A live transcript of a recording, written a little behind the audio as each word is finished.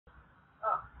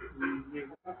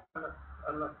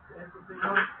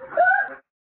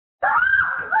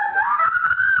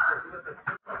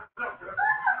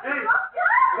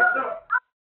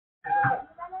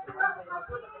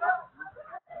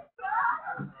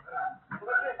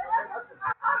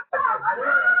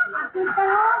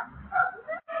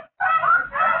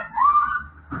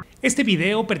Este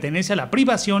video pertenece a la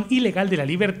privación ilegal de la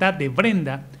libertad de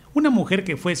Brenda, una mujer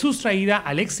que fue sustraída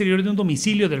al exterior de un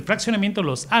domicilio del fraccionamiento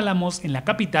Los Álamos en la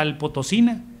capital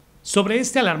potosina. Sobre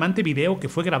este alarmante video que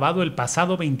fue grabado el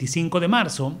pasado 25 de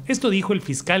marzo, esto dijo el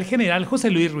fiscal general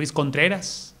José Luis Ruiz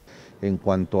Contreras. En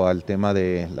cuanto al tema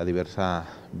de la diversa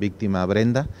víctima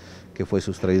Brenda, que fue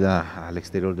sustraída al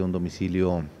exterior de un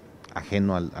domicilio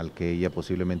ajeno al que ella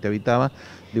posiblemente habitaba,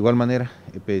 de igual manera,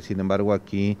 sin embargo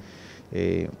aquí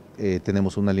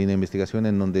tenemos una línea de investigación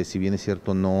en donde, si bien es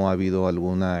cierto, no ha habido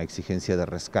alguna exigencia de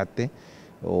rescate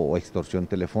o extorsión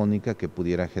telefónica que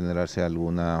pudiera generarse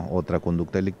alguna otra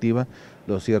conducta delictiva.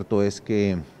 Lo cierto es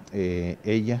que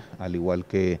ella, al igual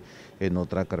que en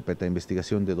otra carpeta de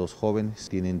investigación de dos jóvenes,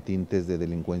 tienen tintes de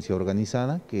delincuencia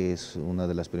organizada, que es una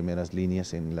de las primeras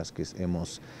líneas en las que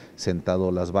hemos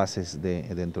sentado las bases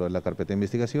dentro de la carpeta de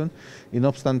investigación, y no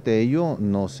obstante ello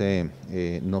no se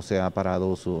ha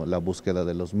parado la búsqueda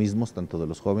de los mismos, tanto de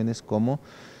los jóvenes como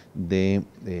de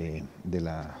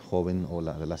la joven o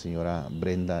de la señora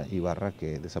Brenda Ibarra,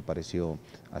 que desapareció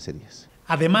hace días.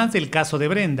 Además del caso de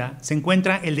Brenda, se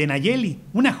encuentra el de Nayeli,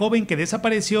 una joven que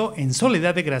desapareció en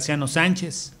Soledad de Graciano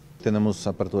Sánchez. Tenemos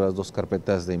aperturadas dos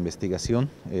carpetas de investigación,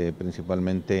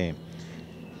 principalmente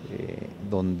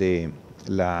donde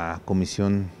la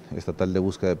Comisión Estatal de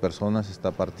Búsqueda de Personas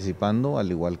está participando, al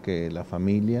igual que la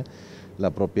familia,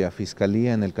 la propia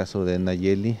Fiscalía. En el caso de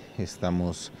Nayeli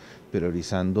estamos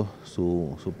priorizando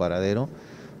su paradero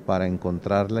para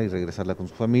encontrarla y regresarla con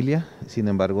su familia. Sin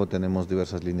embargo, tenemos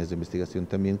diversas líneas de investigación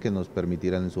también que nos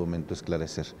permitirán en su momento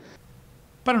esclarecer.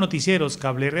 Para Noticieros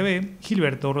Cable RB,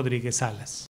 Gilberto Rodríguez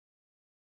Salas.